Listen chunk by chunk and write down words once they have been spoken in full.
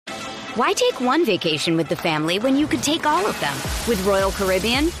Why take one vacation with the family when you could take all of them? With Royal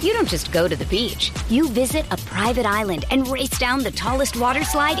Caribbean, you don't just go to the beach. You visit a private island and race down the tallest water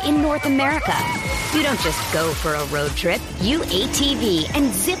slide in North America. You don't just go for a road trip. You ATV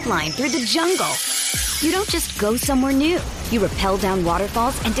and zip line through the jungle. You don't just go somewhere new. You rappel down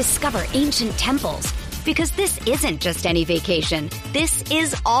waterfalls and discover ancient temples. Because this isn't just any vacation. This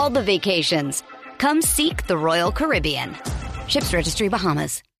is all the vacations. Come seek the Royal Caribbean. Ships Registry,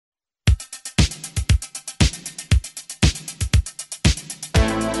 Bahamas.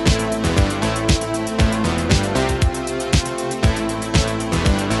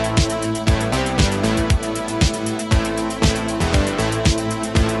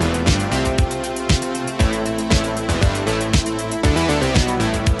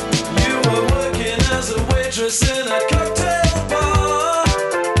 In a cocktail bar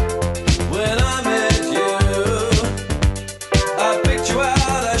when I met you, I picked you out,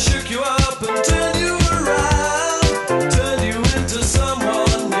 I shook you up and turned you around, turned you into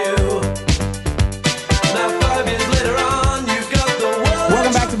someone new. Now 5 years later on, you've got the world.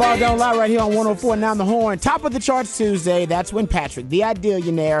 Welcome back to Ball Don't Lie right here on 104 Now the Horn. Top of the charts Tuesday. That's when Patrick, the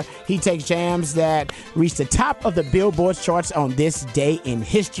Idealionaire, he takes jams that reach the top of the Billboard charts on this day in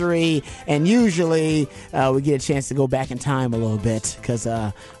history. And usually we get a chance to go back in time a little bit because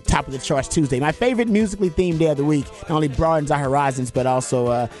top of the charts Tuesday. My favorite musically themed day of the week. Not only broadens our horizons, but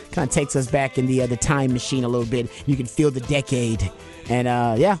also kind of takes us back in the time machine a little bit. You can feel the decade. And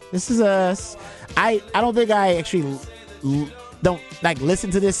this is I don't think I actually don't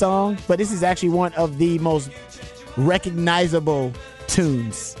listen to this song, but this is actually one of the most recognizable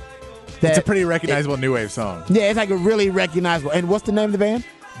tunes. It's a pretty recognizable new wave song. Yeah, it's like a really recognizable. And what's the name of the band?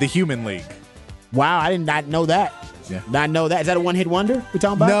 The Human League. Wow, I did not know that. Yeah. Not know that. Is that a one-hit wonder we're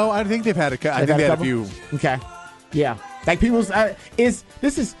talking about? No, I think they've had a few. Okay. Yeah. Like people's this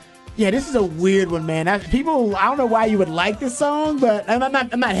is a weird one, man. I don't know why you would like this song, but I'm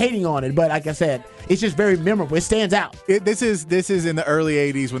not hating on it, but like I said, it's just very memorable. It stands out. This is in the early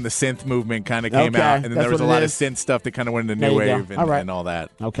 80s when the synth movement kind of came out, and then there was a lot of synth stuff that kind of went into new wave and all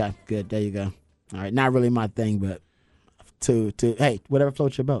that. Okay, good. There you go. All right, not really my thing, but hey, whatever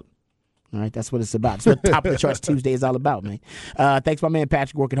floats your boat. All right, that's what it's about. That's what Top of the Charts Tuesday is all about, man. Thanks, my man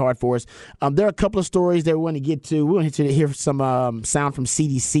Patrick, working hard for us. There are a couple of stories that we want to get to. We want to hear some sound from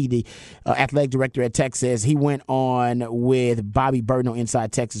CDC, the athletic director at Texas. He went on with Bobby Burton on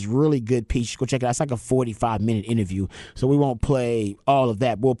Inside Texas. Really good piece. Go check it out. It's like a 45-minute interview, so we won't play all of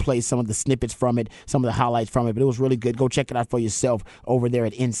that. We'll play some of the snippets from it, some of the highlights from it, but it was really good. Go check it out for yourself over there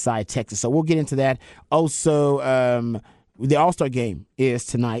at Inside Texas. So we'll get into that. Also, the All-Star game is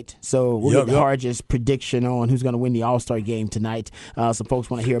tonight, so we'll get Harge's prediction on who's going to win the All-Star game tonight. Some folks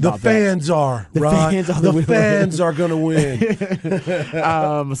want to hear about that. The fans are going to win.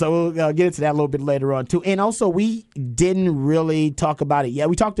 So we'll get into that a little bit later on, too. And also, we didn't really talk about it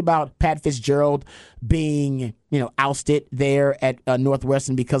yet. We talked about Pat Fitzgerald being ousted there at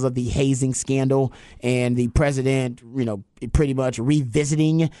Northwestern because of the hazing scandal, and the president, pretty much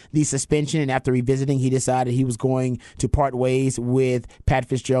revisiting the suspension. And after revisiting, he decided he was going to part ways with Pat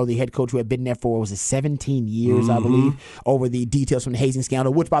Fitzgerald, the head coach who had been there for 17 years, I believe, over the details from the hazing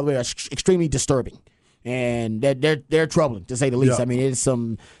scandal, which, by the way, are extremely disturbing. And they're troubling, to say the least. Yeah. I mean, there's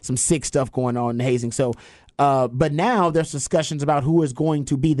some sick stuff going on in the hazing. So, but now there's discussions about who is going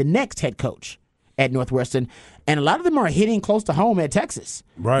to be the next head coach at Northwestern, and a lot of them are hitting close to home at Texas.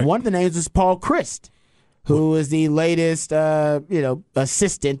 Right. One of the names is Paul Chryst, who is the latest,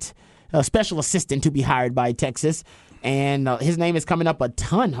 assistant, special assistant to be hired by Texas, and his name is coming up a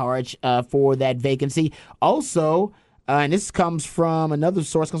ton, Harge, for that vacancy. Also, and this comes from another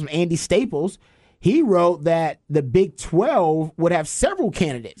source, comes from Andy Staples. He wrote that the Big 12 would have several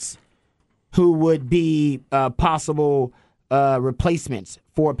candidates who would be possible replacements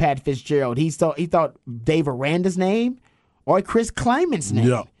for Pat Fitzgerald. He thought Dave Aranda's name or Chris Kleiman's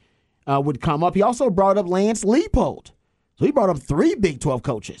name would come up. He also brought up Lance Leipold. So he brought up 3 Big 12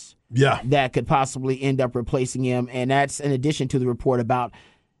 coaches that could possibly end up replacing him, and that's in addition to the report about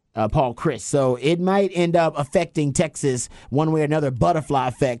Paul Chryst. So it might end up affecting Texas one way or another, butterfly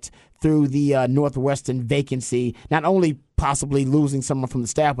effect through the Northwestern vacancy, not only possibly losing someone from the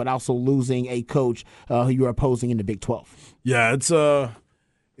staff, but also losing a coach who you're opposing in the Big 12. Yeah, it's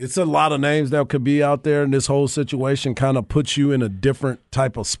a lot of names that could be out there, and this whole situation kind of puts you in a different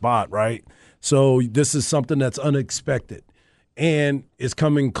type of spot, right? So this is something that's unexpected, and it's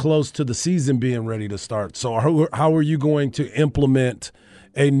coming close to the season being ready to start. So how are you going to implement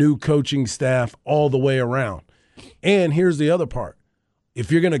a new coaching staff all the way around? And here's the other part.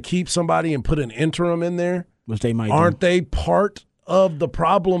 If you're going to keep somebody and put an interim in there, which they might aren't they part of the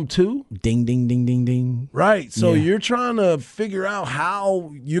problem too. Ding, ding, ding, ding, ding. Right. So you're trying to figure out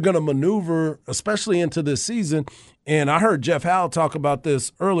how you're going to maneuver, especially into this season. And I heard Jeff Howe talk about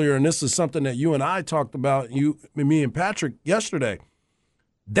this earlier, and this is something that you and I talked about, me and Patrick, yesterday.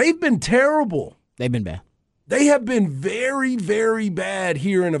 They've been terrible. They've been bad. They have been very, very bad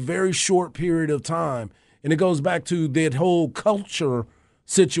here in a very short period of time. And it goes back to that whole culture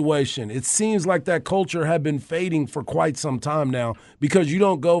situation. It seems like that culture had been fading for quite some time now, because you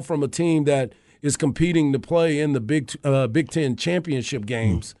don't go from a team that is competing to play in the Big Ten championship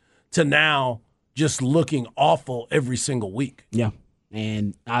games to now just looking awful every single week. Yeah.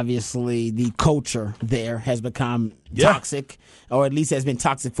 And obviously the culture there has become toxic, or at least has been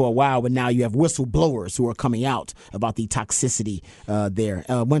toxic for a while. But now you have whistleblowers who are coming out about the toxicity there.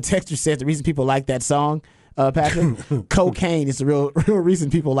 One texter said the reason people like that song, Patrick, cocaine is the real reason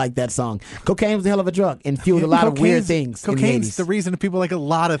people like that song. Cocaine was a hell of a drug and fueled a lot of weird things. Cocaine's the reason people like a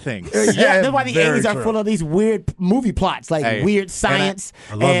lot of things. Yeah, that's why the 80s are full of these weird movie plots, like Weird Science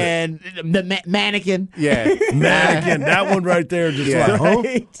and the Mannequin. Yeah, Mannequin. That one right there, just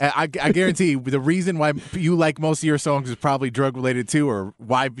like, huh? I guarantee you, the reason why you like most of your songs is probably drug related too, or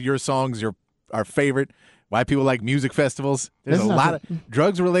why your songs are favorite. Why people like music festivals. There's a lot of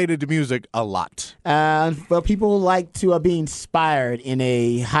drugs related to music, a lot. Well, people like to be inspired in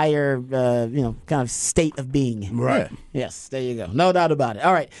a higher, kind of state of being. Right. Yes, there you go. No doubt about it.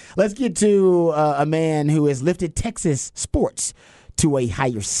 All right, let's get to a man who has lifted Texas sports to a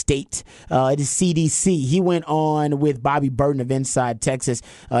higher state. It is CDC. He went on with Bobby Burton of Inside Texas.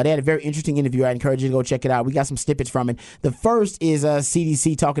 They had a very interesting interview. I encourage you to go check it out. We got some snippets from it. The first is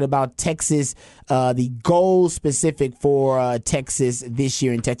CDC talking about Texas, the goals specific for Texas this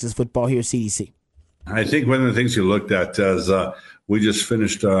year in Texas football. Here's CDC. I think one of the things you looked at is we just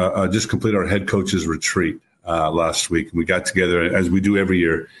completed our head coaches retreat last week. We got together, as we do every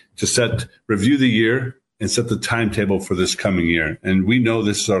year, to review the year and set the timetable for this coming year. And we know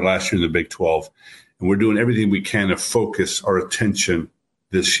this is our last year in the Big 12, and we're doing everything we can to focus our attention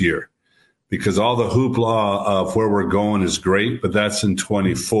this year, because all the hoopla of where we're going is great, but that's in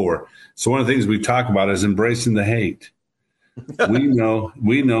 24. So one of the things we talk about is embracing the hate. We know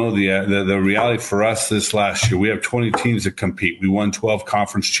the reality for us this last year. We have 20 teams that compete. We won 12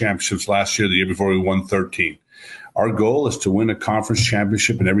 conference championships last year. The year before we won 13. Our goal is to win a conference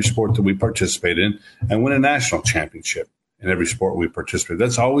championship in every sport that we participate in and win a national championship in every sport we participate in.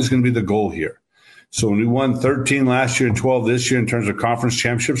 That's always going to be the goal here. So when we won 13 last year and 12 this year in terms of conference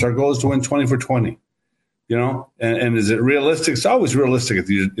championships, our goal is to win 20 for 20. And is it realistic? It's always realistic at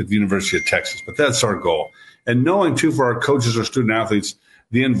the University of Texas, but that's our goal. And knowing, too, for our coaches or student athletes,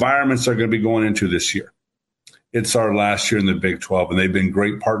 the environments they're going to be going into this year. It's our last year in the Big 12, and they've been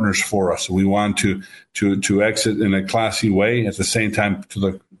great partners for us. We want to exit in a classy way, at the same time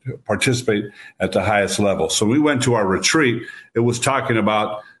to participate at the highest level. So we went to our retreat. It was talking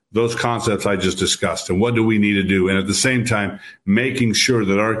about those concepts I just discussed and what do we need to do, and at the same time making sure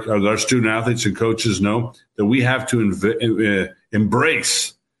that our student athletes and coaches know that we have to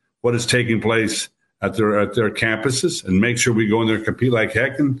embrace what is taking place at their campuses and make sure we go in there and compete like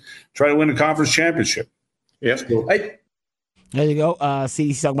heck and try to win a conference championship. Yes. There you go.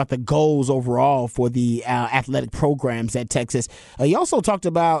 CDC talking about the goals overall for the athletic programs at Texas. He also talked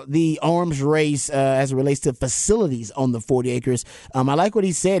about the arms race as it relates to facilities on the 40 acres. I like what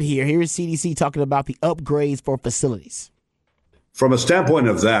he said here. Here is CDC talking about the upgrades for facilities. From a standpoint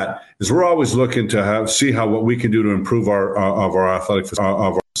of that, is we're always looking to see what we can do to improve our athletic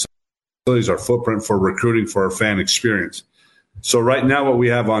facilities, our footprint for recruiting, for our fan experience. So right now what we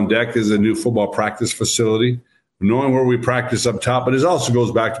have on deck is a new football practice facility, knowing where we practice up top. But it also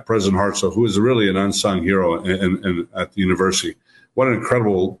goes back to President Hartzell, who is really an unsung hero at the university. What an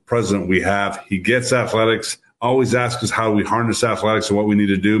incredible president we have. He gets athletics, always asks us how we harness athletics and what we need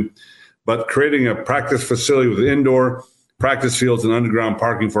to do. But creating a practice facility with indoor practice fields and underground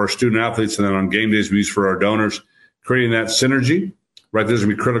parking for our student athletes, and then on game days we use for our donors, creating that synergy, right, there's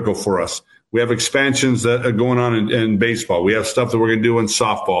going to be critical for us. We have expansions that are going on in baseball. We have stuff that we're going to do in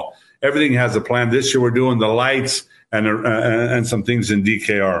softball. Everything has a plan. This year we're doing the lights and some things in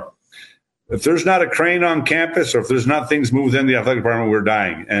DKR. If there's not a crane on campus, or if there's not things moved within the athletic department, we're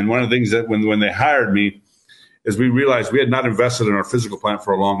dying. And one of the things that when they hired me is we realized we had not invested in our physical plant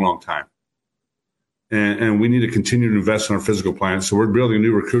for a long, long time. And we need to continue to invest in our physical plant. So we're building a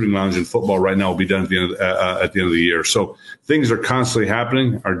new recruiting lounge in football right now. Will be done at the end of the year. So things are constantly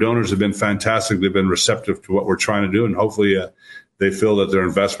happening. Our donors have been fantastic. They've been receptive to what we're trying to do, and hopefully they feel that their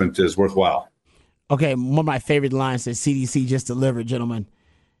investment is worthwhile. Okay, one of my favorite lines that CDC just delivered, gentlemen.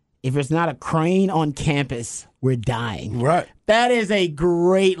 if it's not a crane on campus, we're dying. Right. That is a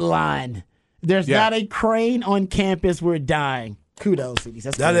great line. There's Yeah. not a crane on campus, we're dying. Kudos, CDs.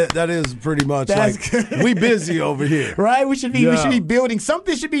 That's good. That is pretty much That's like good. we busy over here. Right? We should be Yeah. building.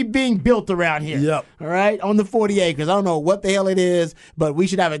 Something should be being built around here. Yep. All right? On the 40 acres. I don't know what the hell it is, but we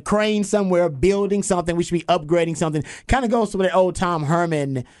should have a crane somewhere building something. We should be upgrading something. Kind of goes to that old Tom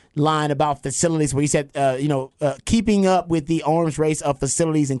Herman line about facilities where he said, keeping up with the arms race of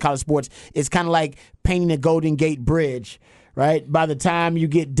facilities in college sports is kind of like painting the Golden Gate Bridge. Right? By the time you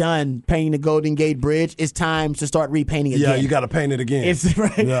get done painting the Golden Gate Bridge, it's time to start repainting again. Yeah, you got to paint it again. It's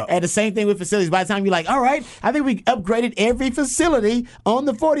right. Yeah. And the same thing with facilities. By the time you're like, all right, I think we upgraded every facility on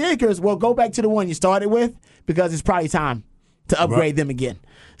the 40 acres. Well, go back to the one you started with because it's probably time to upgrade them again.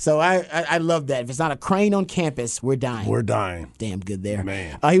 So I love that. If it's not a crane on campus, we're dying. We're dying. Damn good there.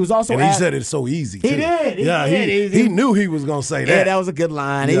 Man. He was also And he asked- said it so easy, He too. did. He Yeah, did. he knew he was going to say that. Yeah, that was a good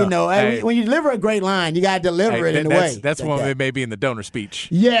line. Yeah. You know, Hey. when you deliver a great line, you got to deliver it in a way. That's like one that. that may be in the donor speech.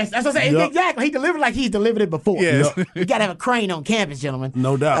 Yes, that's what I'm saying. Yep. Exactly. He delivered like he's delivered it before. Yes. You got to have a crane on campus, gentlemen.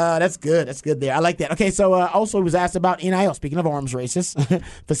 No doubt. That's good. That's good there. I like that. Okay, so also he was asked about NIL. Speaking of arms races,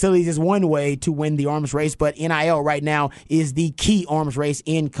 facilities is one way to win the arms race, but NIL right now is the key arms race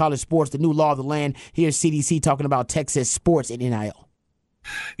in college sports, the new law of the land. Here's CDC talking about Texas sports and NIL.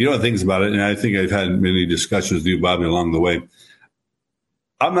 You know the things about it, and I think I've had many discussions with you, Bobby, along the way.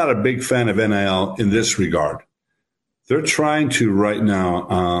 I'm not a big fan of NIL in this regard. They're trying to right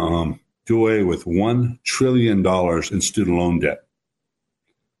now do away with $1 trillion in student loan debt.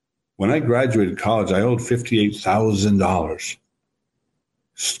 When I graduated college, I owed $58,000.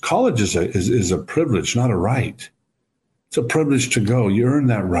 College is a privilege, not a right. It's a privilege to go. You earn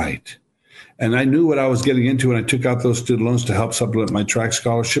that right. And I knew what I was getting into when I took out those student loans to help supplement my track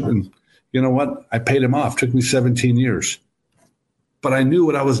scholarship. And you know what? I paid them off. It took me 17 years. But I knew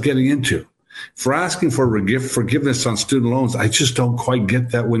what I was getting into. For asking for forgiveness on student loans, I just don't quite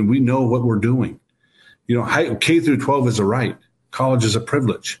get that when we know what we're doing. You know, K through 12 is a right. College is a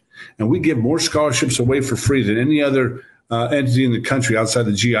privilege. And we give more scholarships away for free than any other entity in the country outside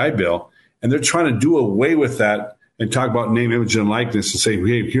the GI Bill. And they're trying to do away with that and talk about name, image, and likeness and say,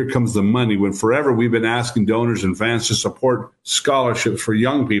 hey, here comes the money, when forever we've been asking donors and fans to support scholarships for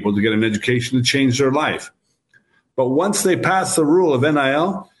young people to get an education to change their life. But once they passed the rule of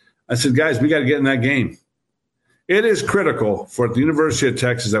NIL, I said, guys, we got to get in that game. It is critical for the University of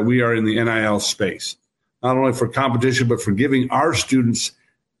Texas that we are in the NIL space, not only for competition, but for giving our students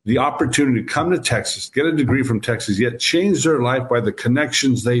the opportunity to come to Texas, get a degree from Texas, yet change their life by the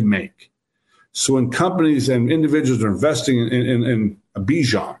connections they make. So when companies and individuals are investing in a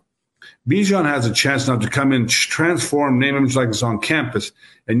Bijan has a chance now to come in, transform name, image, likeness on campus,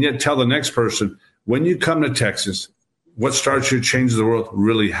 and yet tell the next person, when you come to Texas, what starts here changes the world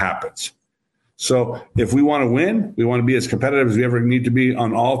really happens. So if we want to win, we want to be as competitive as we ever need to be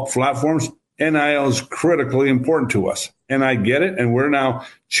on all platforms, NIL is critically important to us. And I get it. And we're now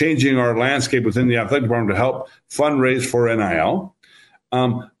changing our landscape within the athletic department to help fundraise for NIL.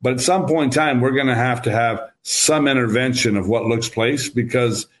 But at some point in time, we're going to have some intervention of what looks place,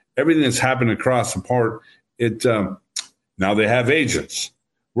 because everything that's happened across the part, now they have agents.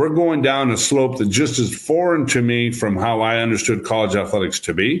 We're going down a slope that just is foreign to me from how I understood college athletics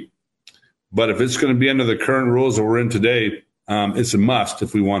to be. But if it's going to be under the current rules that we're in today, it's a must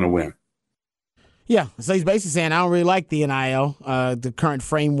if we want to win. Yeah, so he's basically saying I don't really like the NIL, the current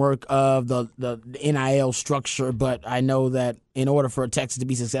framework of the NIL structure, but I know that in order for Texas to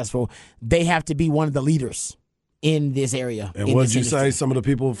be successful, they have to be one of the leaders in this area. And what did you say? Some of the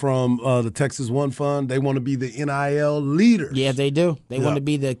people from the Texas One Fund, they want to be the NIL leaders. Yeah, they do. They want to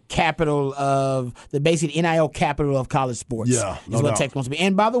be the capital of the basic NIL capital of college sports. Yeah, no is what doubt. Texas wants to be.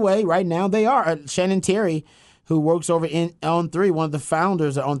 And by the way, right now they are. Shannon Terry, who works over in On3, one of the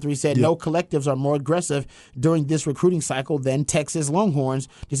founders of On3, said no collectives are more aggressive during this recruiting cycle than Texas Longhorns.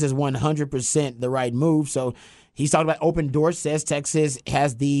 This is 100% the right move. So he's talking about Open Door, says Texas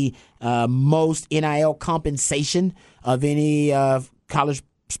has the most NIL compensation of any college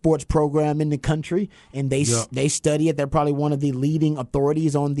sports program in the country, and they study it. They're probably one of the leading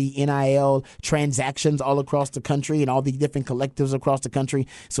authorities on the NIL transactions all across the country and all the different collectives across the country.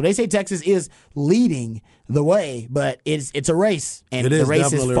 So they say Texas is leading the way, but it's a race, and the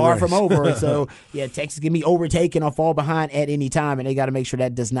race is far from over. So yeah, Texas can be overtaken or fall behind at any time, and they got to make sure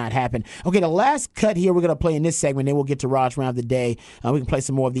that does not happen. Okay, the last cut here we're going to play in this segment, then we'll get to Raj Round of the Day. We can play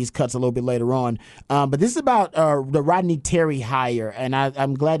some more of these cuts a little bit later on. But this is about the Rodney Terry hire, and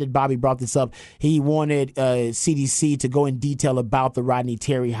I'm glad that Bobby brought this up. He wanted CDC to go in detail about the Rodney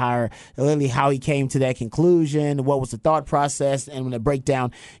Terry hire, literally how he came to that conclusion, what was the thought process, and when the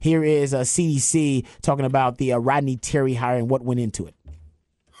breakdown. Here is CDC talking about the Rodney Terry hire and what went into it.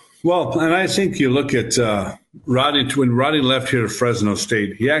 Well, and I think you look at Rodney, when Rodney left here at Fresno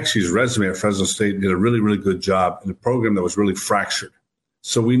State, he actually, his resume at Fresno State did a really, really good job in a program that was really fractured.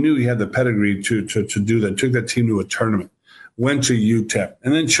 So we knew he had the pedigree to do that, took that team to a tournament, went to UTEP,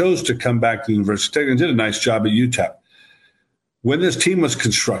 and then chose to come back to the University and did a nice job at UTEP. When this team was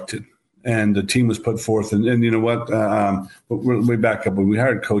constructed and the team was put forth, and you know what, we back up, when we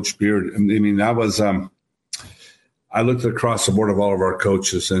hired Coach Beard, I mean, that was I looked across the board of all of our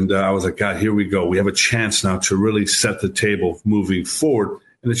coaches, and I was like, God, here we go. We have a chance now to really set the table moving forward,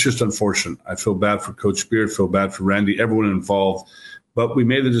 and it's just unfortunate. I feel bad for Coach Beard, feel bad for Randy, everyone involved, but we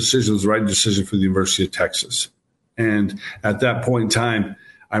made the decision. It was the right decision for the University of Texas. And at that point in time,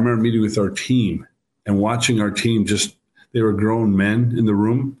 I remember meeting with our team and watching our team they were grown men in the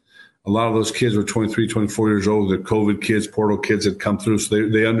room. A lot of those kids were 23, 24 years old. The COVID kids, portal kids had come through, so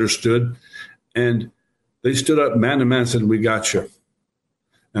they understood. And they stood up man to man and said, we got you.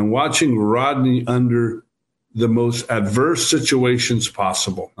 And watching Rodney under the most adverse situations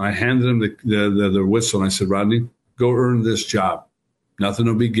possible, I handed him the whistle and I said, Rodney, go earn this job. Nothing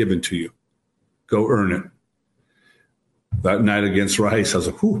will be given to you. Go earn it. That night against Rice, I was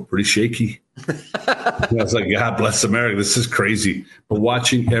like, ooh, pretty shaky. I was like, God bless America. This is crazy. But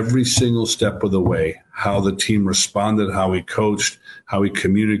watching every single step of the way, how the team responded, how he coached, how he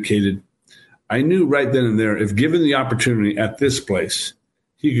communicated, I knew right then and there, if given the opportunity at this place,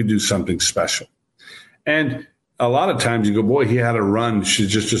 he could do something special. And a lot of times you go, boy, he had a run. She's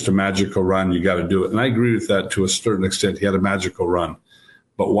just a magical run. You got to do it. And I agree with that to a certain extent. He had a magical run.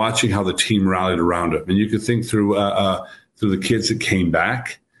 But watching how the team rallied around him, and you could think through the kids that came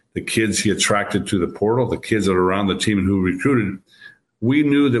back, the kids he attracted to the portal, the kids that are around the team and who recruited, we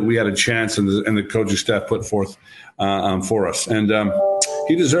knew that we had a chance, and the coaching staff put forth for us. And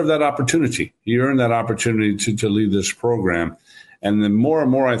he deserved that opportunity. He earned that opportunity to lead this program. And the more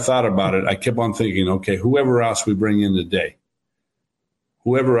and more I thought about it, I kept on thinking, okay, whoever else we bring in today,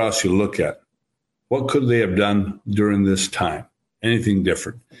 whoever else you look at, what could they have done during this time? Anything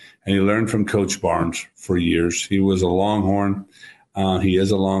different? And he learned from Coach Barnes for years. He was a Longhorn. He is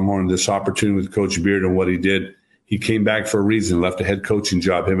a Longhorn. This opportunity with Coach Beard and what he did, he came back for a reason, left a head coaching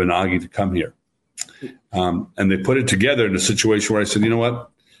job, him and Augie, to come here. And they put it together in a situation where I said, you know what?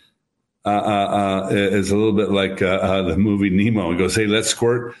 It's a little bit like the movie Nemo. He goes, hey, let's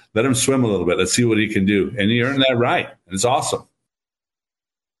squirt. Let him swim a little bit. Let's see what he can do. And he earned that right. It's awesome.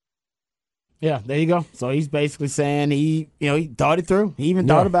 Yeah, there you go. So he's basically saying he thought it through. He even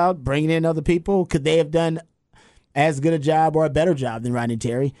thought about bringing in other people. Could they have done as good a job or a better job than Rodney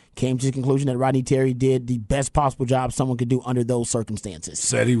Terry? Came to the conclusion that Rodney Terry did the best possible job someone could do under those circumstances.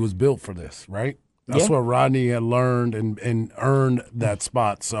 Said he was built for this, right? That's what Rodney had learned and earned that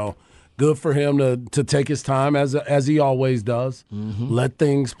spot. So good for him to take his time as he always does. Mm-hmm. Let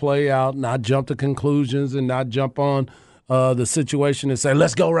things play out, not jump to conclusions and not jump on the situation and say,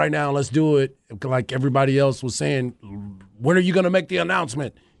 let's go right now, let's do it. Like everybody else was saying, when are you going to make the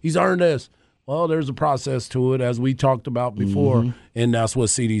announcement? He's earned this. Well, there's a process to it, as we talked about before, and that's what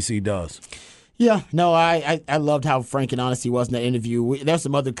CDC does. Yeah, no, I loved how frank and honest he was in that interview. There's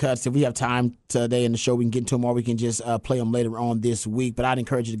some other cuts. If we have time today in the show, we can get into them, or we can just play them later on this week. But I'd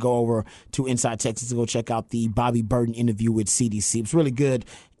encourage you to go over to Inside Texas to go check out the Bobby Burton interview with CDC. It's really good.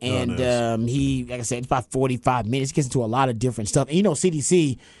 And he, like I said, it's about 45 minutes. He gets into a lot of different stuff. And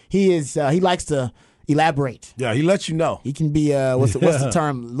CDC, he likes to elaborate. Yeah, he lets you know. He can be, what's the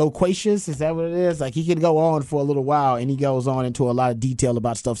term, loquacious? Is that what it is? Like, he can go on for a little while, and he goes on into a lot of detail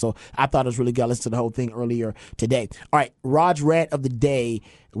about stuff. So I thought it was really good. I listened to the whole thing earlier today. All right, Raj Rant of the Day.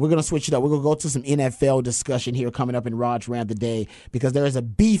 We're going to switch it up. We're going to go to some NFL discussion here coming up in Raj Rant of the Day, because there is a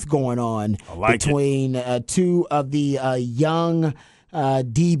beef going on between two of the young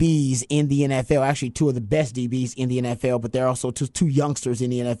DBs in the NFL, actually two of the best DBs in the NFL, but they're also two youngsters in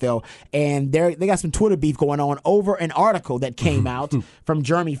the NFL. And they got some Twitter beef going on over an article that came out from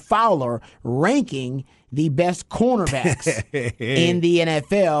Jeremy Fowler ranking the best cornerbacks in the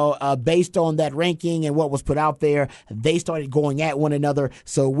NFL. Based on that ranking and what was put out there, they started going at one another.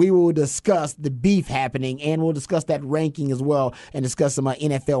 So we will discuss the beef happening, and we'll discuss that ranking as well, and discuss some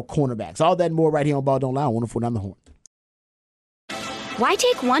NFL cornerbacks. All that and more right here on Ball Don't Lie. 104.9 The Horn. Why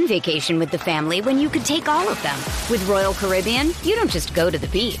take one vacation with the family when you could take all of them? With Royal Caribbean, you don't just go to the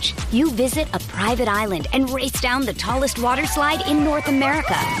beach. You visit a private island and race down the tallest water slide in North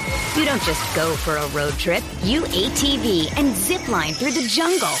America. You don't just go for a road trip. You ATV and zip line through the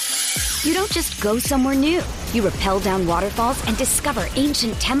jungle. You don't just go somewhere new. You rappel down waterfalls and discover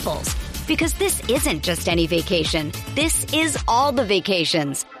ancient temples. Because this isn't just any vacation. This is all the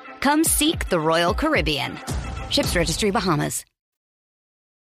vacations. Come seek the Royal Caribbean. Ships Registry, Bahamas.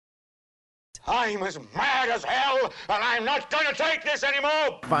 I'm as mad as hell, and I'm not gonna take this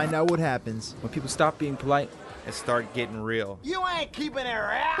anymore! Find out what happens when people stop being polite and start getting real. You ain't keeping it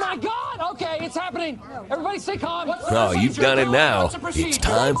right! My God! Okay, it's happening. Everybody stay calm. Oh, you've done it now. It's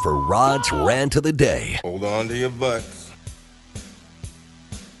time for Rod's Rant of the Day. Hold on to your butts.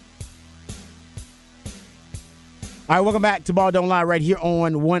 All right, welcome back to Ball Don't Lie right here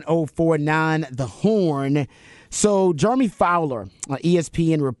on 104.9 The Horn. So Jeremy Fowler, an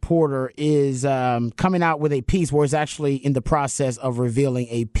ESPN reporter, is coming out with a piece where he's actually in the process of revealing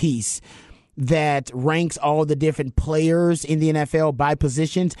a piece that ranks all the different players in the NFL by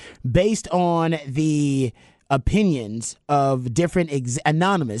positions based on the opinions of different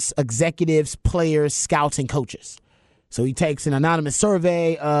anonymous executives, players, scouts, and coaches. So he takes an anonymous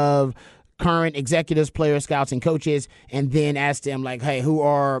survey of current executives, players, scouts, and coaches, and then asked them, like, hey, who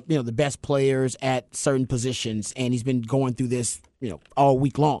are, the best players at certain positions? And he's been going through this, all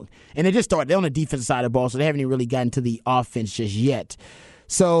week long. And they just started. They're on the defensive side of the ball, so they haven't even really gotten to the offense just yet.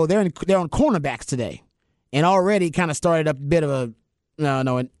 So they're on cornerbacks today, and already kind of started up a bit of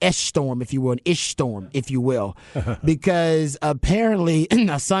an ish storm, if you will, because apparently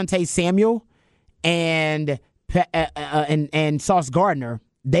Asante Samuel and Sauce Gardner,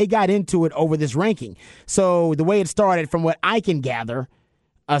 they got into it over this ranking. So the way it started, from what I can gather,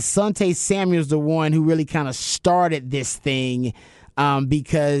 Asante Samuel's the one who really kind of started this thing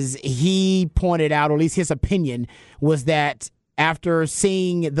because he pointed out, or at least his opinion, was that after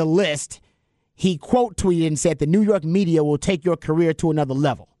seeing the list, he quote tweeted and said, "The New York media will take your career to another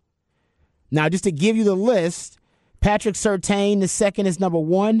level." Now, just to give you the list, Patrick Surtain, the second, is number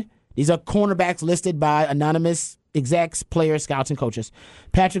one. These are cornerbacks listed by anonymous execs, players, scouts, and coaches.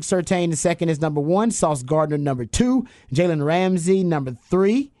 Patrick Surtain, the second, is number one. Sauce Gardner, number two. Jalen Ramsey, number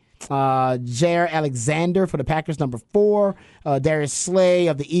three. Jair Alexander for the Packers, number four. Darius Slay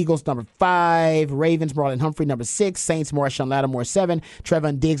of the Eagles, number five. Ravens, Marlon Humphrey, number six. Saints, Marshawn Lattimore, seven.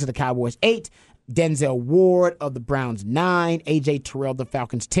 Trevon Diggs of the Cowboys, eight. Denzel Ward of the Browns, 9. A.J. Terrell of the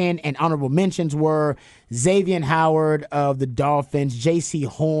Falcons, 10. And honorable mentions were Xavier Howard of the Dolphins, J.C.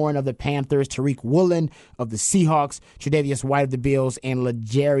 Horn of the Panthers, Tariq Woolen of the Seahawks, Tre'Davious White of the Bills, and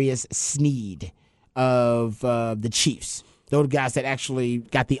L'Jarius Sneed of the Chiefs. Those guys that actually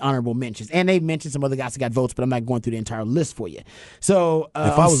got the honorable mentions. And they mentioned some other guys that got votes, but I'm not going through the entire list for you. So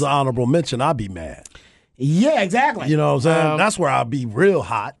if I was an honorable mention, I'd be mad. Yeah, exactly. You know what I'm saying? That's where I'll be real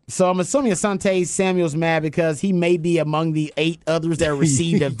hot. So I'm assuming Asante Samuel's mad because he may be among the 8 others that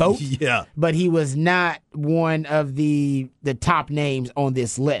received a vote. Yeah. But he was not one of the top names on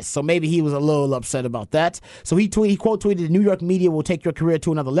this list. So maybe he was a little upset about that. So he quote tweeted, "The New York media will take your career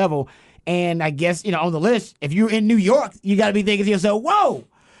to another level." And I guess, on the list, if you're in New York, you got to be thinking to yourself, whoa.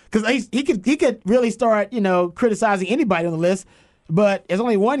 Because he could really start, criticizing anybody on the list. But there's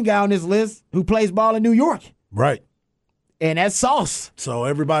only one guy on this list who plays ball in New York. Right. And that's Sauce. So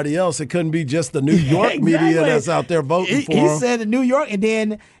everybody else, it couldn't be just the New York media that's out there voting for him. He said the New York, and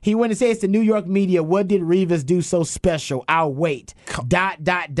then he went and said it's the New York media. What did Revis do so special? I'll wait. ...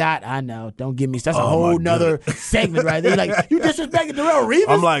 I know. Don't give me. That's a whole nother segment right there. Like, you disrespected Darrell Revis?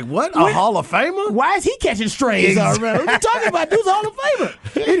 I'm like, what? A Hall of Famer? Why is he catching strays already? What are you talking about? Dude's a Hall of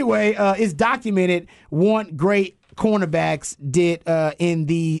Famer. Anyway, it's documented. One great cornerbacks did in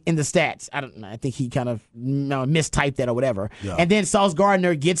the stats. I think he kind of mistyped that or whatever. Yeah. And then Sauce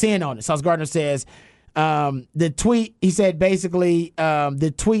Gardner gets in on it. Sauce Gardner says the tweet. He said basically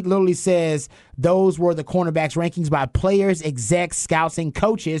the tweet literally says those were the cornerbacks rankings by players, execs, scouts, and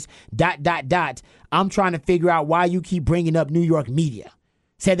coaches. ... I'm trying to figure out why you keep bringing up New York media.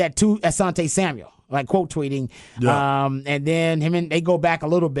 Said that to Asante Samuel. Like quote tweeting. Yeah. And then they go back a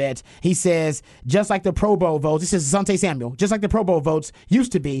little bit. He says, just like the Pro Bowl votes, this is Asante Samuel, just like the Pro Bowl votes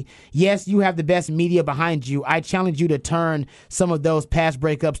used to be, yes, you have the best media behind you. I challenge you to turn some of those pass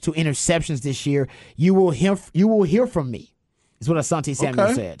breakups to interceptions this year. You will hear from me. Is what Asante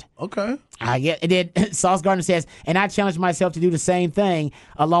Samuel said. Okay. And then Sauce Gardner says, and I challenge myself to do the same thing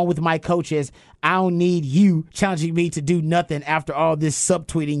along with my coaches. I don't need you challenging me to do nothing after all this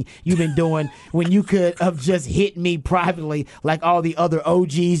subtweeting you've been doing when you could have just hit me privately like all the other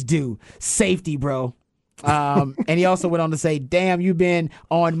OGs do. Safety, bro. And he also went on to say, damn, you've been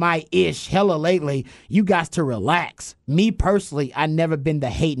on my ish hella lately. You got to relax. Me personally, I never been the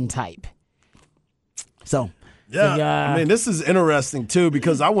hating type. So, yeah, I mean, this is interesting, too,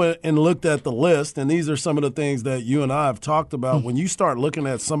 because I went and looked at the list, and these are some of the things that you and I have talked about. When you start looking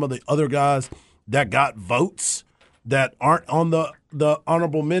at some of the other guys that got votes that aren't on the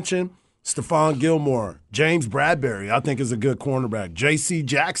honorable mention, Stephon Gilmore, James Bradbury, I think is a good cornerback. J.C.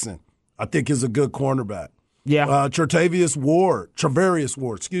 Jackson, I think is a good cornerback. Yeah. Travarius Ward,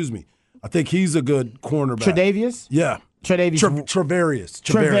 I think he's a good cornerback. Tre'Davious? Yeah. Travarius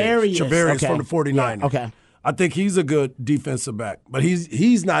Travarius from the 49ers. Yeah, okay. I think he's a good defensive back, but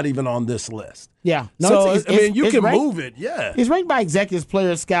he's not even on this list. Yeah. No, so, you can move it, yeah. He's ranked by executives,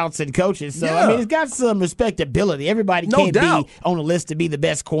 players, scouts, and coaches. So, Yeah. it's got some respectability. Everybody No can't doubt. be on the list to be the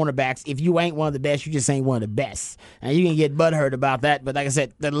best cornerbacks. If you ain't one of the best, you just ain't one of the best. And you can get butthurt about that, but like I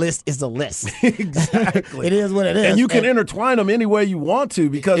said, the list is the list. Exactly. It is what it is. And you can intertwine them any way you want to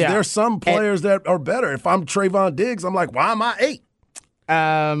because there's some players that are better. If I'm Trayvon Diggs, I'm like, why am I 8?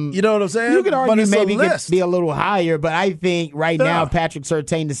 You know what I'm saying? You could argue But it's maybe a could list. be a little higher, but I think right now Yeah. Patrick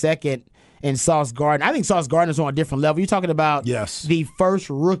Surtain II and Sauce Gardner. I think Sauce Gardner's on a different level. You're talking about the first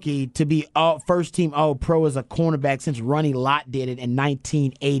rookie to be first team All-Pro as a cornerback since Ronnie Lott did it in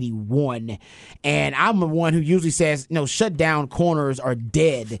 1981. And I'm the one who usually says, shutdown corners are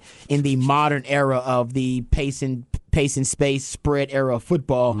dead in the modern era of the pace and space spread era of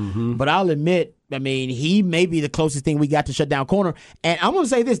football. But I'll admit, he may be the closest thing we got to shut down corner. And I'm going to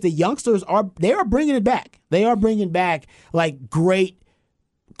say this, the youngsters are bringing it back. They are bringing back like great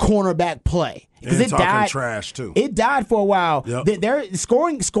cornerback play. And it talking died, trash, too. It died for a while. Yep. They're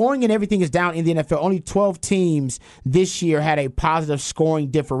scoring and everything is down in the NFL. Only 12 teams this year had a positive scoring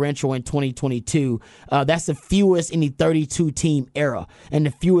differential in 2022. That's the fewest in the 32-team era, and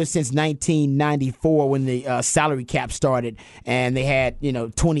the fewest since 1994 when the salary cap started, and they had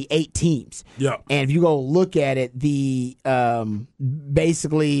 28 teams. Yeah. And if you go look at it, the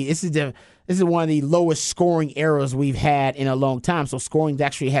basically this is one of the lowest scoring eras we've had in a long time. So scoring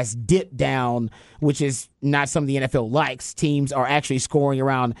actually has dipped down, which is not something the NFL likes. Teams are actually scoring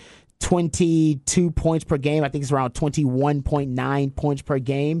around 22 points per game. I think it's around 21.9 points per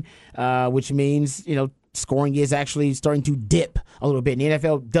game, which means, scoring is actually starting to dip a little bit. And the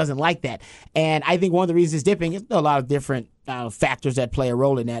NFL doesn't like that. And I think one of the reasons it's dipping is a lot of different factors that play a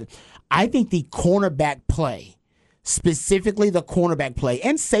role in that. I think the cornerback play, specifically the cornerback play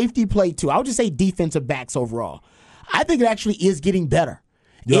and safety play too. I would just say defensive backs overall. I think it actually is getting better.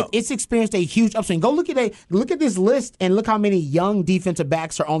 Yeah. It's experienced a huge upswing. Go look at this list and look how many young defensive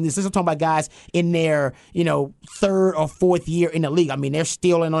backs are on this. This is talking about guys in their third or fourth year in the league. They're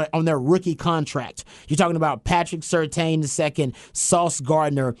still on their rookie contract. You're talking about Patrick Surtain II, Sauce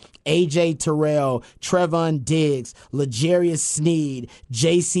Gardner, A.J. Terrell, Trevon Diggs, L'Jarius Sneed,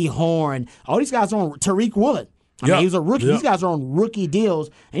 J.C. Horn. All these guys are on Tariq Woolen. He was a rookie. These guys are on rookie deals,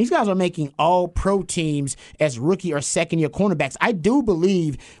 and these guys are making all-pro teams as rookie or second-year cornerbacks. I do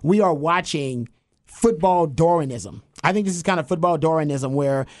believe we are watching football Darwinism. I think this is kind of football Darwinism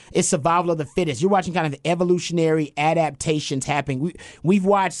where it's survival of the fittest. You're watching kind of evolutionary adaptations happening. We've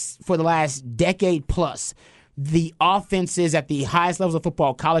watched for the last decade plus the offenses at the highest levels of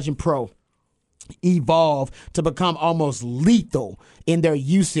football, college and pro, evolve to become almost lethal in their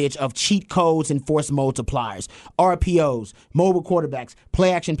usage of cheat codes and force multipliers, RPOs, mobile quarterbacks,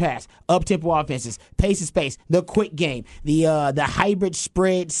 play action pass, up-tempo offenses, pace and space, the quick game, the hybrid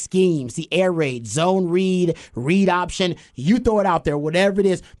spread schemes, the air raid, zone read option. You throw it out there, whatever it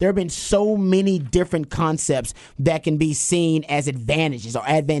is. There have been so many different concepts that can be seen as advantages or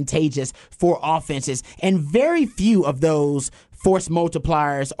advantageous for offenses, and very few of those force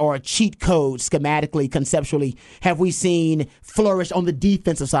multipliers or cheat codes schematically, conceptually, have we seen flourish on the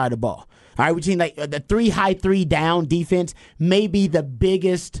defensive side of the ball. All right, we've seen like the 3 high 3 down defense may be the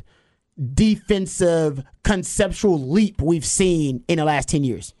biggest defensive conceptual leap we've seen in the last 10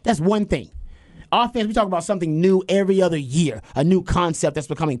 years. That's one thing. Offense, we talk about something new every other year, a new concept that's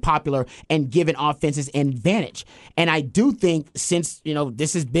becoming popular and giving offenses an advantage. And I do think since,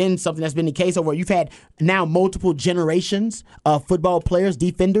 this has been something that's been the case over, you've had now multiple generations of football players,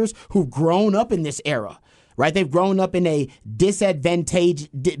 defenders, who've grown up in this era. Right, they've grown up in a disadvantaged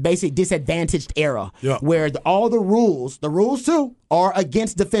era where all the rules too, are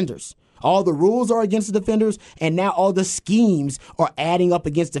against defenders. All the rules are against the defenders, and now all the schemes are adding up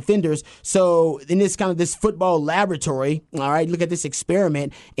against defenders. So in this kind of this football laboratory, all right, look at this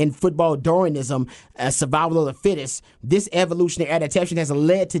experiment in football Darwinism, survival of the fittest. This evolutionary adaptation has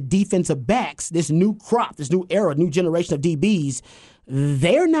led to defensive backs, this new crop, this new era, new generation of DBs.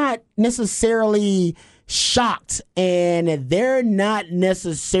 They're not necessarily shocked, and they're not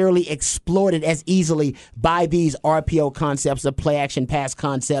necessarily exploited as easily by these RPO concepts, the play action pass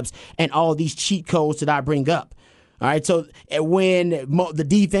concepts, and all these cheat codes that I bring up. All right, so when the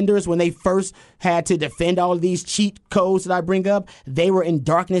defenders, when they first had to defend all of these cheat codes that I bring up, they were in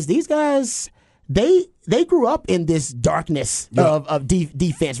darkness. These guys, they grew up in this darkness of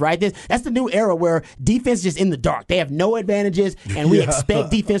defense, right? That's the new era where defense is just in the dark. They have no advantages, and we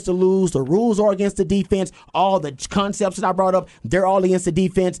expect defense to lose. The rules are against the defense. All the concepts that I brought up, they're all against the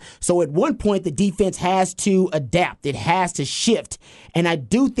defense. So at one point, the defense has to adapt. It has to shift. And I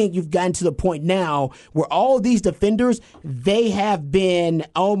do think you've gotten to the point now where all of these defenders, they have been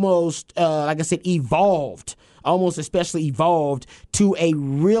almost, like I said, evolved, almost especially evolved to a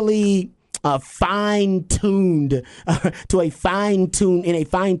really fine-tuned in a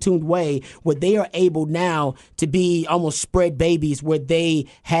fine-tuned way where they are able now to be almost spread babies, where they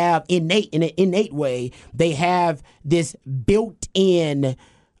have in an innate way, they have this built-in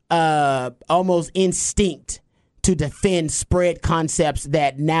almost instinct to defend spread concepts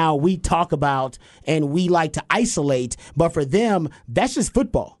that now we talk about and we like to isolate. But for them, that's just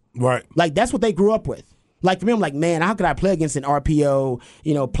football. Right. Like, that's what they grew up with. Like, for me, I'm like, man, how could I play against an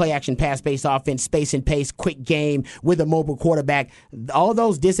RPO, play action, pass-based offense, space and pace, quick game with a mobile quarterback? All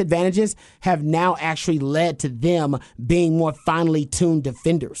those disadvantages have now actually led to them being more finely tuned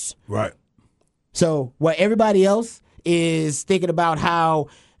defenders. Right. So while everybody else is thinking about how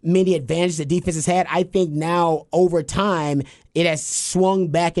many advantages the defense has had, I think now over time it has swung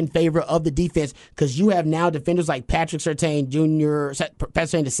back in favor of the defense because you have now defenders like Patrick Surtain Jr.,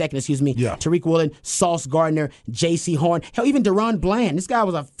 Patrick Surtain II, Tariq Woolen, Sauce Gardner, J.C. Horn, hell, even Deron Bland. This guy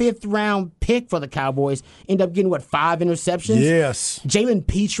was a 5th-round pick for the Cowboys. Ended up getting, 5 interceptions? Yes. Jalen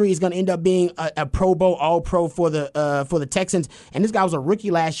Petrie is going to end up being a Pro Bowl, All-Pro for the Texans. And this guy was a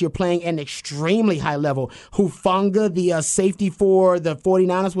rookie last year playing at an extremely high level. Hufanga, the safety for the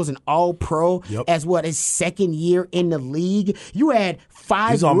 49ers, was an All-Pro as his second year in the league. You had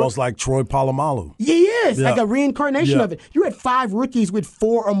 5. He's almost like Troy Polamalu. He is, like a reincarnation of it. You had 5 rookies with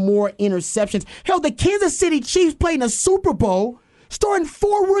 4 or more interceptions. Hell, the Kansas City Chiefs played in a Super Bowl starting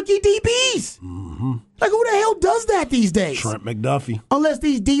 4 rookie DBs. Mm-hmm. Like, who the hell does that these days? Trent McDuffie. Unless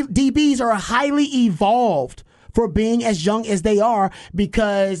these DBs are highly evolved for being as young as they are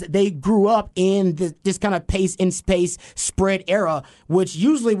because they grew up in this kind of pace and space spread era, which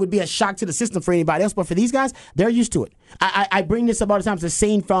usually would be a shock to the system for anybody else. But for these guys, they're used to it. I bring this up all the time. It's a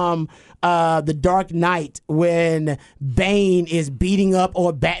scene from The Dark Knight when Bane is beating up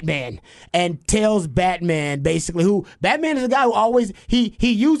on Batman and tells Batman basically Batman is a guy who always, he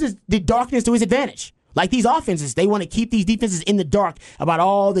uses the darkness to his advantage. Like these offenses, they want to keep these defenses in the dark about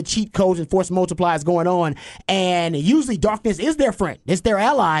all the cheat codes and force multipliers going on. And usually darkness is their friend. It's their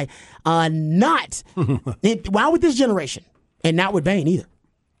ally. Not with this generation. And not with Bane either.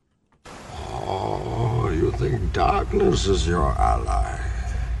 Oh, you think darkness is your ally?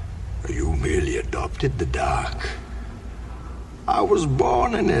 You merely adopted the dark. I was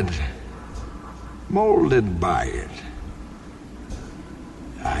born in it. Molded by it.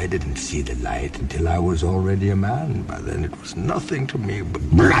 I didn't see the light until I was already a man. By then it was nothing to me but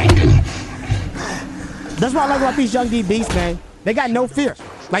blinding. That's what I like about these young DBs, man. They got no fear.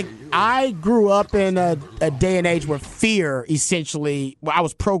 Like, I grew up in a day and age where fear, essentially, I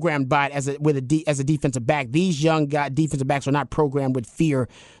was programmed by it as a defensive back. These young defensive backs are not programmed with fear.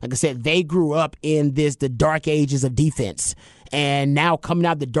 Like I said, they grew up in the dark ages of defense. And now coming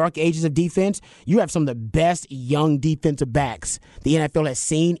out of the dark ages of defense, you have some of the best young defensive backs the NFL has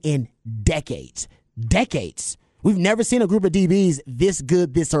seen in decades. Decades. We've never seen a group of DBs this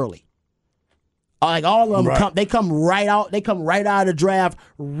good this early. Like all of them, they come right out. They come right out of the draft,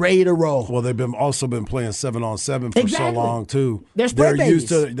 ready to roll. Well, they've also been playing 7-on-7 for so long too.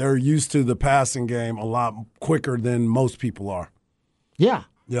 They're used to the passing game a lot quicker than most people are. Yeah.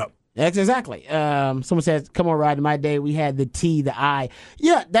 Yep. That's exactly. Someone says, come on, Rod, in my day, we had the T, the I.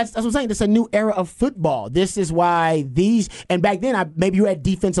 Yeah, that's what I'm saying. It's a new era of football. This is why and back then, maybe you had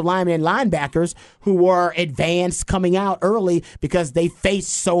defensive linemen and linebackers who were advanced coming out early because they faced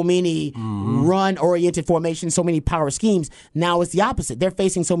so many run-oriented formations, so many power schemes. Now it's the opposite. They're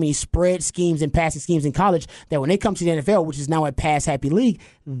facing so many spread schemes and passing schemes in college that when they come to the NFL, which is now a pass-happy league,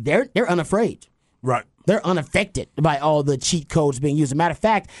 they're unafraid. Right. They're unaffected by all the cheat codes being used. As a matter of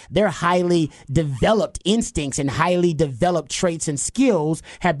fact, their highly developed instincts and highly developed traits and skills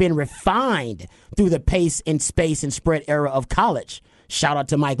have been refined through the pace and space and spread era of college. Shout out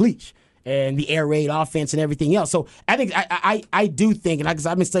to Mike Leach and the air raid offense and everything else. So I think I do think, and like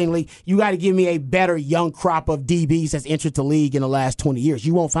I've been saying, you got to give me a better young crop of DBs that's entered the league in the last 20 years.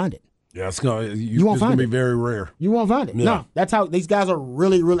 You won't find it. Yeah, it's gonna be very rare. You won't find it. Yeah. No, that's how these guys are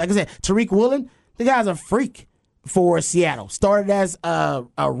really, really. Like I said, Tariq Woolen, the guy's a freak for Seattle. Started as a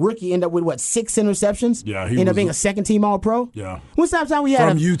rookie, ended up with 6 interceptions. Yeah, ended up being a second-team All-Pro. Yeah. When's the time we had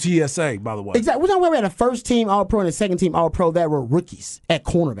from UTSA, by the way? Exactly. When's the time we had a first-team All-Pro and a second-team All-Pro that were rookies at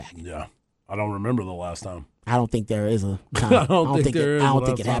cornerback? Yeah, I don't remember the last time. I don't think there is a time. I don't think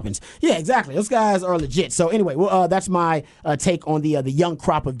it happens. Yeah, exactly. Those guys are legit. So anyway, well, that's my take on the young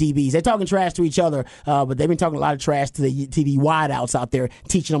crop of DBs. They're talking trash to each other, but they've been talking a lot of trash to the wideouts out there,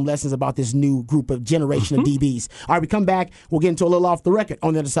 teaching them lessons about this new group of generation of DBs. All right, we come back. We'll get into a little off the record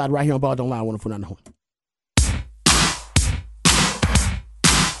on the other side right here on Ball Don't Lie. 104.9 The Horn.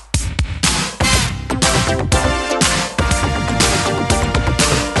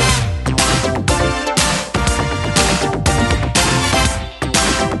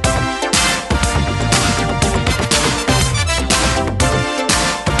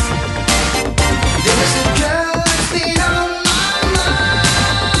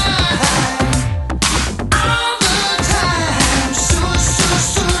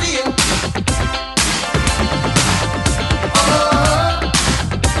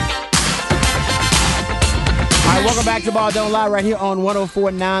 Welcome back to Ball Don't Lie right here on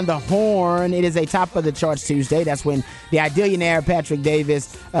 104.9 The Horn. It is a Top of the Charts Tuesday. That's when the Idillionaire Patrick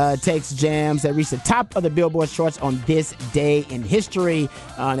Davis takes jams that reach the top of the Billboard charts on this day in history.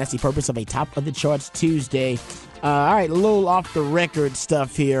 That's the purpose of a Top of the Charts Tuesday. All right, a little off the record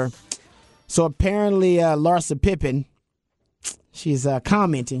stuff here. So apparently Larsa Pippen, she's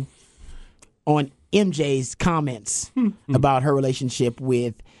commenting on MJ's comments about her relationship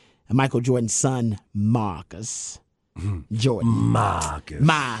with Michael Jordan's son, Marcus Jordan.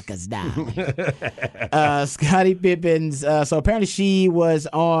 Marcus down. Scottie Pippen's. So apparently she was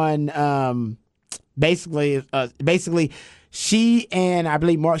on. Basically, she and I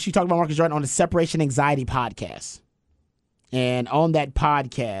believe she talked about Marcus Jordan on the Separation Anxiety podcast, and on that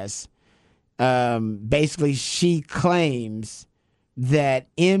podcast, basically she claims that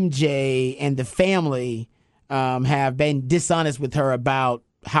MJ and the family have been dishonest with her about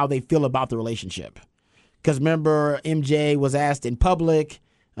how they feel about the relationship. Because remember, MJ was asked in public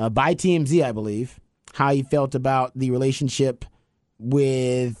by TMZ, I believe, how he felt about the relationship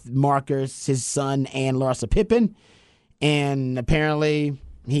with Marcus, his son, and Larsa Pippen. And apparently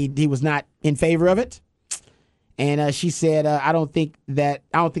he was not in favor of it. And she said, I don't think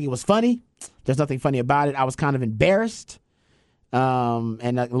it was funny. There's nothing funny about it. I was kind of embarrassed. And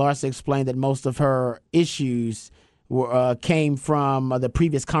Larsa explained that most of her issues came from the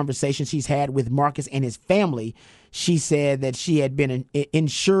previous conversations she's had with Marcus and his family. She said that she had been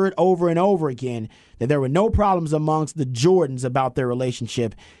insured over and over again that there were no problems amongst the Jordans about their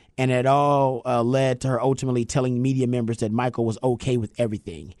relationship, and it all led to her ultimately telling media members that Michael was okay with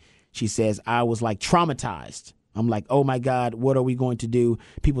everything. She says, I was like traumatized. I'm like, oh my God, what are we going to do?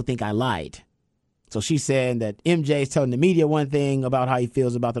 People think I lied. So she's saying that MJ is telling the media one thing about how he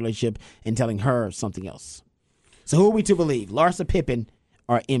feels about the relationship and telling her something else. So who are we to believe, Larsa Pippen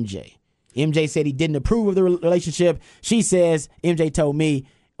or MJ? MJ said he didn't approve of the relationship. She says MJ told me,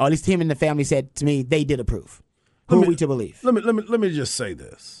 or at least him and the family said to me, they did approve. Who are we to believe? Let me just say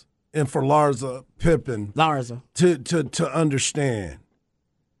this, and for Larsa Pippen, to understand,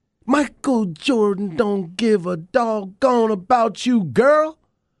 Michael Jordan don't give a doggone about you, girl.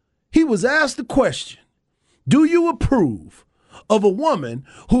 He was asked the question, do you approve of a woman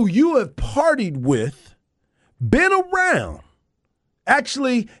who you have partied with, been around,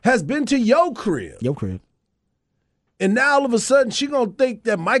 actually has been to your crib. And now all of a sudden she gonna think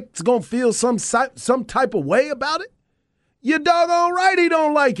that Mike's gonna feel some type of way about it? You're doggone right he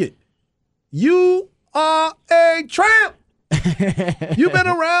don't like it. You are a tramp. You've been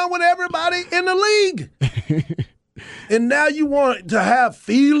around with everybody in the league. And now you want to have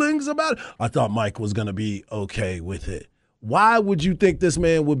feelings about it? I thought Mike was gonna be okay with it. Why would you think this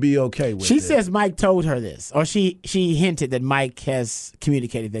man would be okay with it? She says Mike told her this, or she hinted that Mike has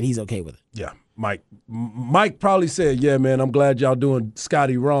communicated that he's okay with it. Yeah, Mike probably said, yeah, man, I'm glad y'all doing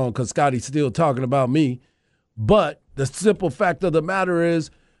Scotty wrong because Scotty's still talking about me. But the simple fact of the matter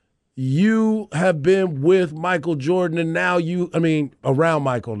is you have been with Michael Jordan and now around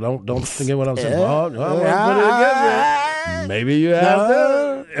Michael. Don't forget what I'm saying. Maybe you have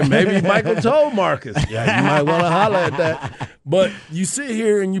to. And maybe Michael told Marcus. Yeah, you might want to holler at that. But you sit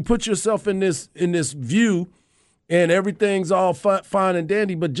here and you put yourself in this view, and everything's all fine and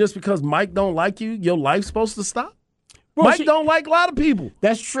dandy. But just because Mike don't like you, your life's supposed to stop? Well, Mike don't like a lot of people.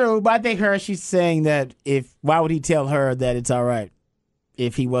 That's true, but I think she's saying that why would he tell her that it's all right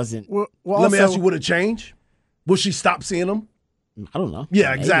if he wasn't? Let me ask you, would it change? Would she stop seeing him? I don't know.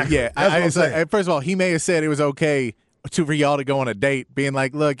 Yeah, exactly. Yeah, That's what I'm saying. first of all, he may have said it was okay for y'all to go on a date, being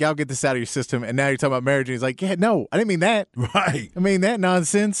like, look, y'all get this out of your system, and now you're talking about marriage, and he's like, yeah, no, I didn't mean that. Right. I mean that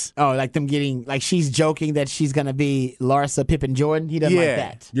nonsense. Oh, like them getting, like she's joking that she's going to be Larsa Pippen Jordan. He doesn't like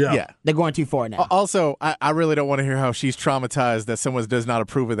that. Yeah. They're going too far now. Also, I really don't want to hear how she's traumatized that someone does not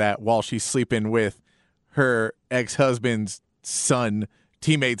approve of that while she's sleeping with her ex-husband's son,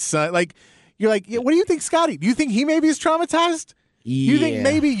 teammate's son. Like, you're like, yeah, what do you think, Scotty? Do you think he maybe is traumatized? You think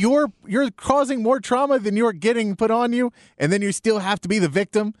maybe you're causing more trauma than you're getting put on you, and then you still have to be the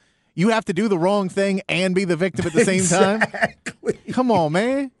victim? You have to do the wrong thing and be the victim at the same time? Come on,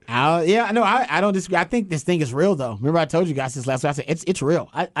 man. I don't disagree. I think this thing is real, though. Remember I told you guys this last week. I said it's real.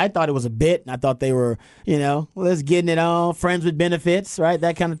 I thought it was a bit, and I thought they were, let's getting it on, friends with benefits, right?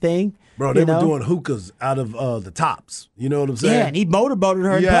 That kind of thing. Bro, they were doing hookahs out of the tops. You know what I'm saying? Yeah, and he motorboated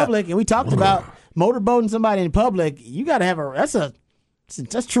her in public, and we talked about motorboating somebody in public. You got to have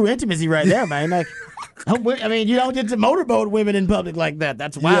that's true intimacy right there, man. Like, I mean, you don't get to motorboat women in public like that.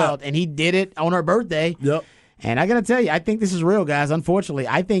 That's wild. Yeah. And he did it on her birthday. Yep. And I got to tell you, I think this is real, guys. Unfortunately,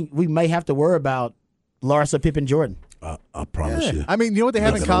 I think we may have to worry about Larsa Pippen Jordan. I promise you. I mean, you know what they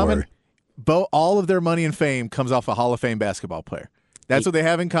have in common? All of their money and fame comes off a Hall of Fame basketball player. That's what they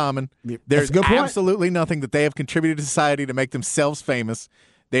have in common. There's absolutely nothing that they have contributed to society to make themselves famous.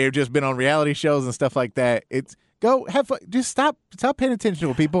 They have just been on reality shows and stuff like that. Go have fun. Just stop paying attention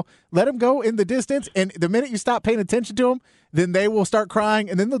to people. Let them go in the distance, and the minute you stop paying attention to them, then they will start crying,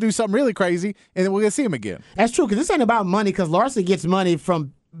 and then they'll do something really crazy, and then we're gonna see them again. That's true, because this ain't about money. Because Larsa gets money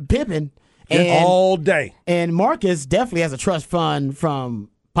from Pippen all day, and Marcus definitely has a trust fund from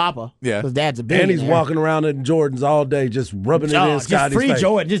Papa. Yeah, because Dad's a billionaire. And he's walking around in Jordans all day, just rubbing it in Scotty's free face.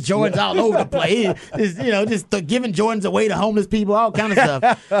 Jordan, just Jordans all over the place. Just giving Jordans away to homeless people, all kind of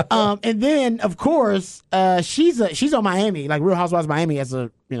stuff. And then, of course, she's on Miami, like Real Housewives of Miami, as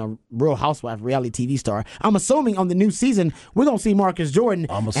a Real Housewife reality TV star. I'm assuming on the new season we're gonna see Marcus Jordan,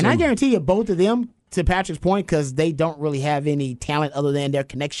 and I guarantee you, both of them, to Patrick's point, because they don't really have any talent other than their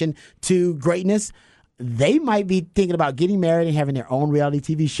connection to greatness. They might be thinking about getting married and having their own reality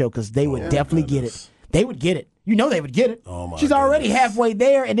TV show, because they would definitely get it. They would get it. They would get it. Oh my She's already halfway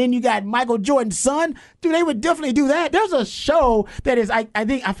there, and then you got Michael Jordan's son. Dude, they would definitely do that. There's a show that is, I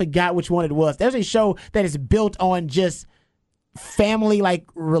think I forgot which one it was. There's a show that is built on just family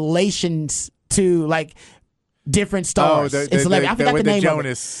relations to different stars and celebrities. I forgot the name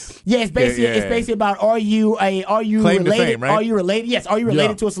Jonas. of it. Yeah, it's basically about are you Claim related? to fame, right? Are you related? Yes, are you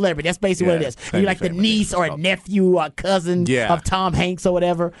related to a celebrity? That's basically what it is. And you're like the niece or a nephew or a cousin of Tom Hanks or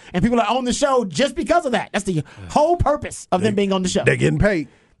whatever. And people are on the show just because of that. That's the whole purpose of them being on the show. They're getting paid.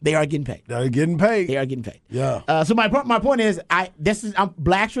 They are getting paid. They're getting paid. They are getting paid. Yeah. So my point is,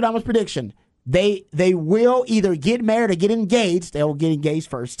 Black Stradamus prediction. They will either get married or get engaged. They'll get engaged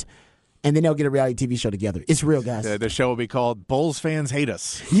first, and then they'll get a reality TV show together. It's real, guys. The show will be called Bulls Fans Hate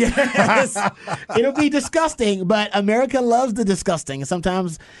Us. Yes. It'll be disgusting, but America loves the disgusting, and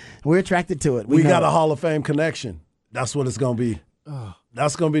sometimes we're attracted to it. We got a Hall of Fame connection. That's what it's going to be.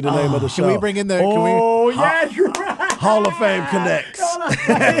 That's going to be the name of the show. Can we bring in the... yeah, you're right. Hall of Fame Connects.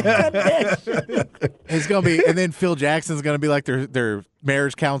 It's going to be... And then Phil Jackson's going to be like their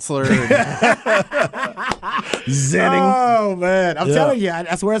marriage counselor. Zenning. Oh, man. I'm telling you,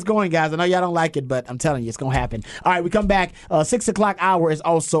 that's where it's going, guys. I know y'all don't like it, but I'm telling you, it's going to happen. All right, we come back. 6 o'clock hour is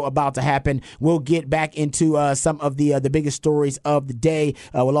also about to happen. We'll get back into some of the biggest stories of the day.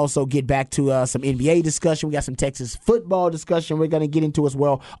 We'll also get back to some NBA discussion. We got some Texas football discussion we're going to get into as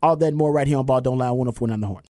well. All that and more right here on Ball Don't Lie 104.9 The Horn.